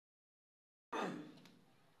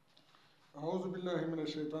اعوذ بالله من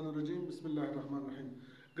الشیطان الرجیم بسم الله الرحمن الرحیم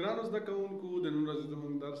ګرانو زده کوونکو د نن ورځې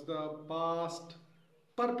زموږ درس د پاست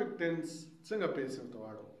پرفیکټ ټینس څنګه پیسیو ته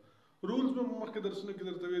واړو رولز به مخکې درسونه کې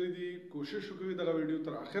درته ویلي دي کوشش وکړئ دغه ویډیو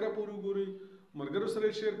تر اخره پورې وګورئ ملګرو سره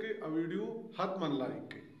یې شیر کړئ او ویډیو حتما لایک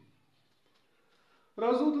کړئ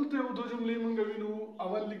راځو دلته یو دوه جملې موږ وینو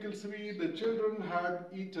اول لیکل سوي the children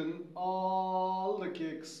had eaten all the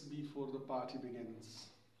cakes before the party begins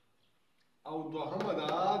او دوهمه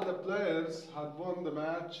ده the players had won the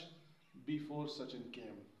match before Sachin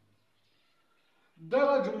came.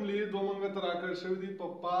 دغه جملې دوه موږ ته راکړل شوي دي په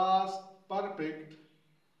past perfect.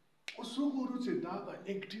 اوس وګورو چې دا به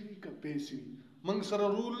اکټیو وي که پیسیو وي. موږ سره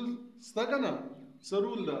رول شته که نه؟ څه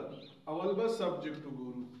رول ده؟ اول به سبجیکټ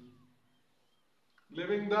وګورو.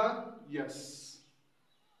 living ده yes.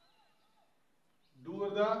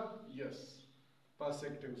 doer ده yes. past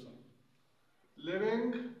active سره.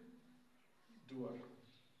 living doer.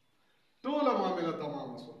 ټوله معامله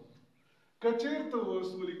تمامه شوه. که چېرته اوس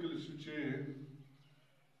ولیکل شو چې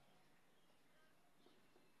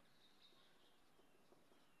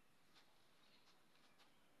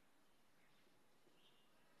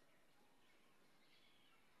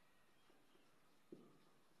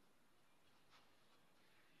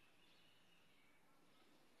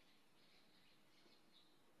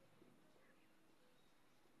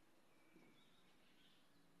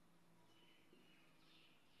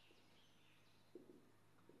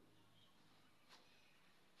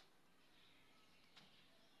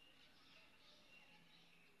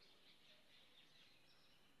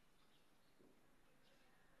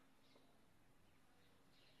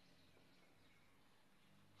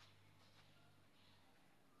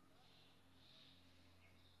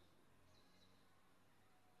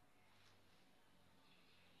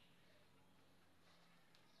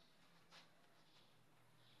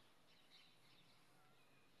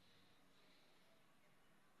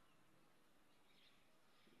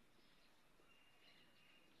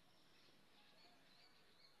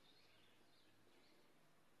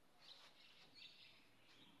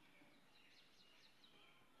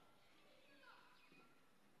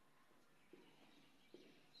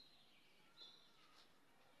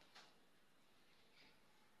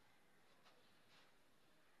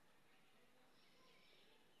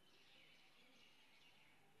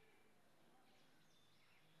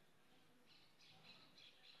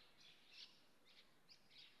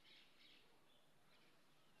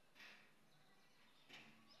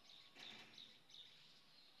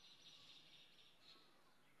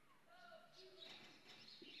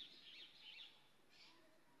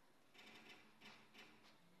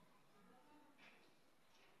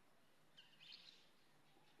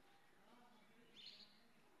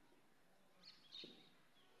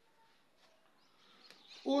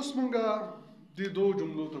اوس مونږه دې دوه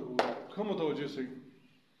جملو ته ګورو ښه متوجه سئ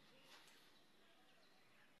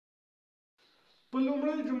په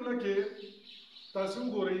لومړۍ جمله کې تاسې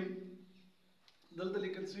وګورئ دلته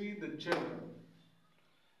لیکل شوي the children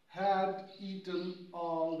had eaten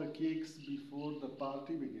all the cakes before the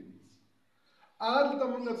party begins هلته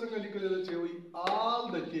مونږ څنګه لیکلي ده چې وایي all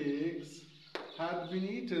the cakes had been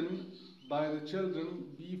eaten by the children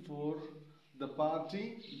before the party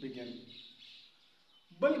began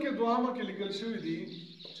بلکې دوهمه کې لیکل شوي دي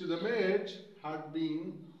چې the match had been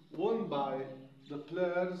won by the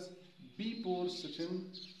players before Sachin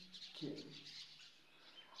came.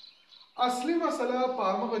 اصلي مسله په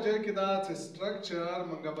همغه ځای کې ده چې سټرکچر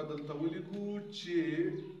موږ به دلته ولیکو چې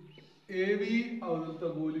A وي او دلته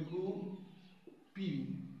به ولیکو P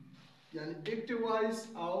وي یعنې اکټیو وایس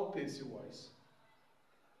او پیسیو وایس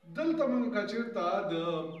دلته موږ که چېرته د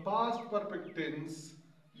پاست پرفیکټ ټینس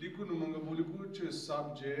لیکو نو موږ به ولیکو چې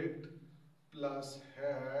سبجیکټ پلس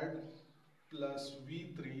هیډ پلس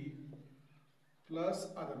V3 پلس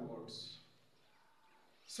ادر ورډز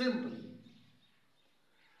سمپل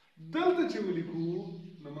دلته چې ولیکو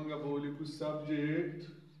نو موږ به ولیکو سبجیکټ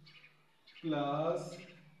پلس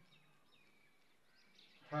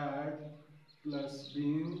هیډ پلس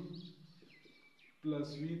بین پلس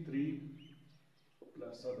V3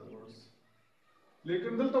 پلس ادر ورډز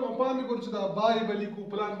لیکن دلته مو پام وکړو چې دا بای به لیکو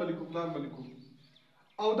پلان به لیکو پلان به لیکو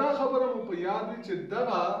او دا خبره مو په یاد وي چې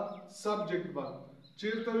دغه سبجیکټ به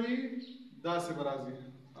چېرته وي داسې به راځي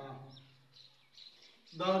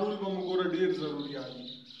دا رول به مو ګوره ډېر ضروري یاد وي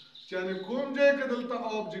چې یعنې کوم ځای کې دلته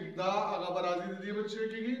آبجیکټ دا هغه به راځي د دې به څه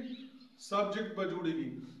کېږي سبجیکټ به جوړېږي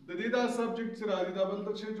د دې دا سبجیکټ چې راځي دا بل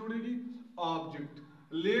ته څه جوړېږي آبجیکټ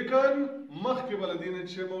لیکن مخکې به له دې نه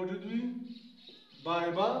څه موجود وي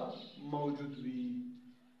بای به موجود وي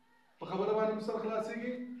په خبره باندې مثال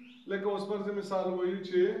خلاصېږي لکه اوس فرض مثال وایو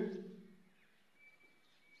چې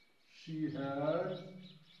she had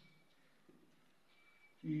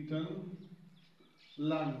eaten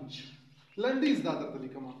lunch. Lunch is Dadar तली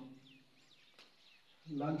कमा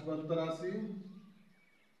lunch बर्तरासी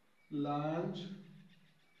lunch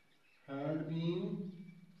had been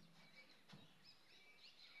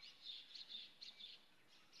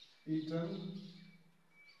eaten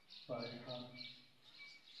by her.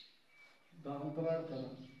 دا تلاړ کړه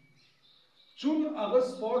چون هغه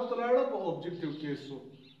سپورټ تلاړه په اوبجیکټیو کیس وو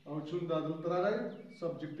او چون دا دلته راغی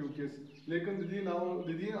سبجیکټیو کیس لیکن د دې ناو د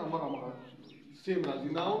دې امر سیم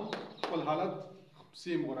راځي ناو خپل حالت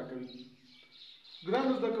سیم غوړه کوي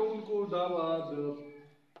ګرامر زده کوونکو دا د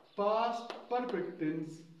پاست پرفیکټ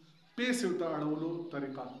ټینس پیسیو ته اړولو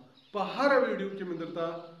طریقه په هر ویډیو کې مې درته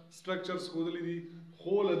سټرکچرز ښودلي دي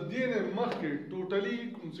خو له دې نه مخکې ټوټلي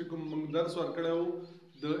کوم چې کوم موږ درس ورکړی و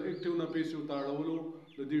د اکټیو نه پیسیو ته اړولو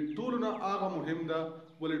د دې ټولو نه هغه مهم ده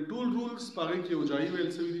ولې ټول رولز په هغې کې یو ځایي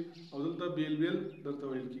ویل شوي دي او دلته بیل بیل درته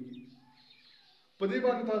ویل کېږي په دې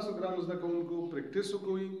باندې تاسو ګرامر زده کوونکو پریکټس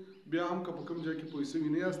وکوئ بیا هم که په کوم ځای کې پوه شوي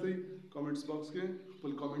نه یاستئ کامنټس باکس کې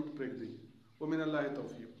خپل کامنټ پرېږدئ ومن الله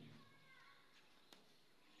توفیق